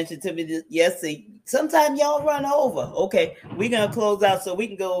 As mentioned to me yesterday, sometimes y'all run over. Okay, we're gonna close out so we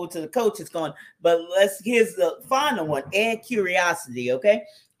can go over to the coaches going. But here's the final one: add curiosity. Okay,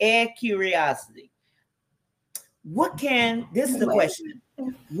 add curiosity. This is the question: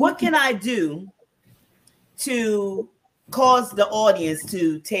 what can I do to cause the audience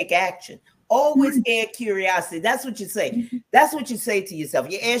to take action? Always add curiosity. That's what you say. That's what you say to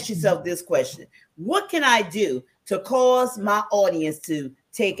yourself. You ask yourself this question: what can I do to cause my audience to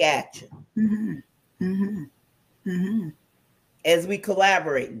take action? As we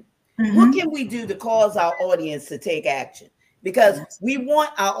collaborate, what can we do to cause our audience to take action? Because we want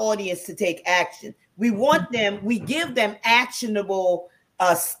our audience to take action. We give them actionable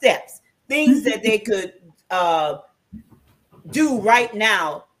steps, things that they could do right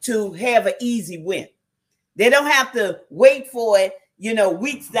now to have an easy win. They don't have to wait for it,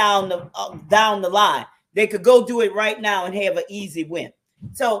 weeks down the line. They could go do it right now and have an easy win.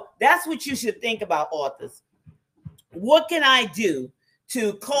 So that's what you should think about, authors. What can I do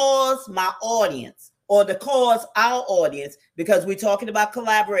to cause my audience, or to cause our audience, because we're talking about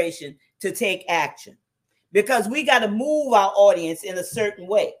collaboration, to take action? Because we got to move our audience in a certain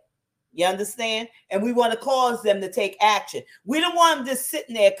way. You understand? And we want to cause them to take action. We don't want them just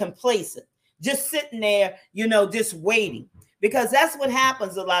sitting there complacent, just sitting there, just waiting. Because that's what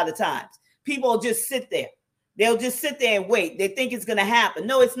happens a lot of times. People just sit there. They'll just sit there and wait. They think it's going to happen.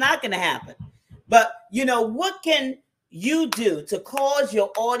 No, it's not going to happen. But, what can you do to cause your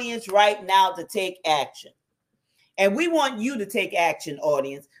audience right now to take action? And we want you to take action,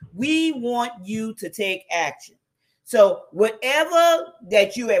 audience. We want you to take action. So whatever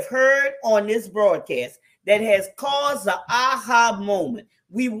that you have heard on this broadcast that has caused the aha moment,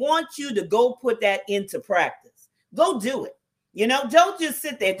 we want you to go put that into practice. Go do it. Don't just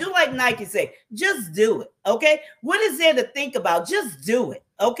sit there. Do like Nike say, just do it. Okay. What is there to think about? Just do it.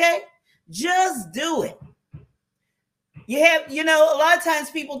 Okay. Just do it. A lot of times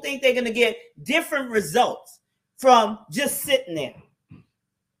people think they're going to get different results from just sitting there.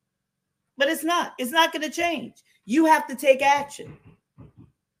 But it's not going to change. You have to take action.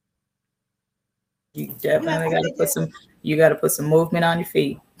 You definitely got to put some movement on your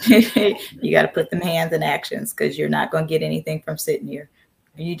feet. You got to put them hands in actions, because you're not going to get anything from sitting here.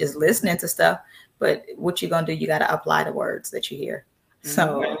 You just listening to stuff, but what you're going to do, you got to apply the words that you hear.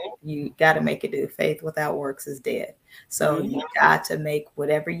 So you got to make it do. Faith without works is dead. So you got to make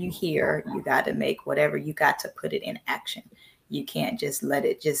whatever you hear, you got to put it in action. You can't just let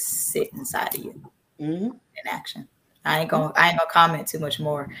it just sit inside of you in action. I ain't gonna comment too much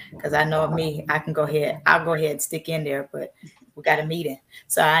more, because I know me, I'll go ahead and stick in there, but we got a meeting.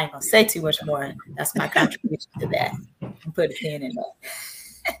 So I ain't gonna say too much more. That's my contribution to that. Put a pin in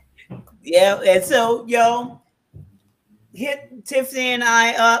that. Yeah, and so hit Tiffany and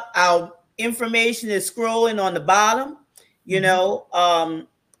I up. Our information is scrolling on the bottom.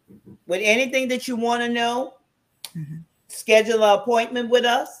 With anything that you want to know, schedule an appointment with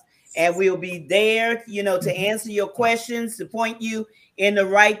us, and we'll be there, to answer your questions, to point you in the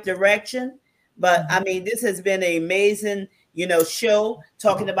right direction. But I mean, this has been an amazing, show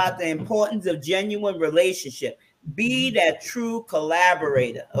talking about the importance of genuine relationship. Be that true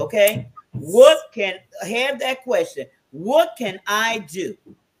collaborator. Okay. Have that question. What can I do?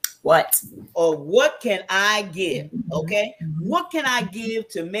 Or what can I give? Okay. What can I give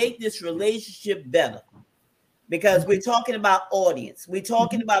to make this relationship better? Because we're talking about audience. We're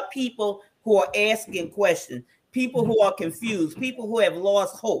talking about people who are asking questions, people who are confused, people who have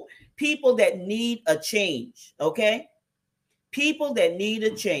lost hope, people that need a change. Okay. People that need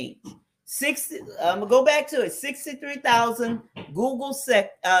a change. I'm gonna go back to it. 63,000 Google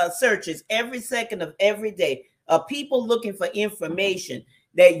searches every second of every day of people looking for information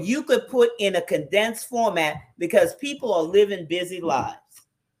that you could put in a condensed format, because people are living busy lives.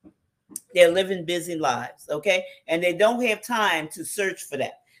 They're living busy lives, okay? And they don't have time to search for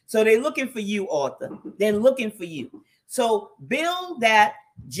that. So they're looking for you, author. They're looking for you. So build that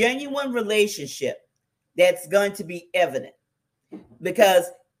genuine relationship that's going to be evident, because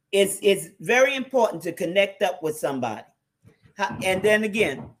it's very important to connect up with somebody. And then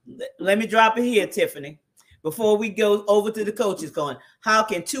again, let me drop it here, Tiffany, before we go over to the coaches going, how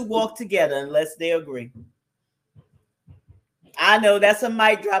can two walk together unless they agree? I know that's a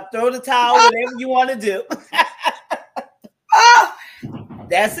mic drop. Throw the towel, whatever you want to do.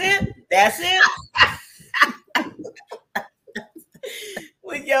 That's it.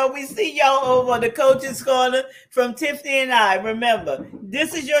 Well, we see y'all over on the Coach's Corner from Tiffany and I. Remember,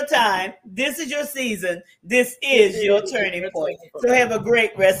 this is your time. This is your season. This is your turning point. So have a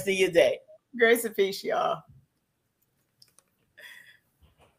great rest of your day. Grace and peace, y'all.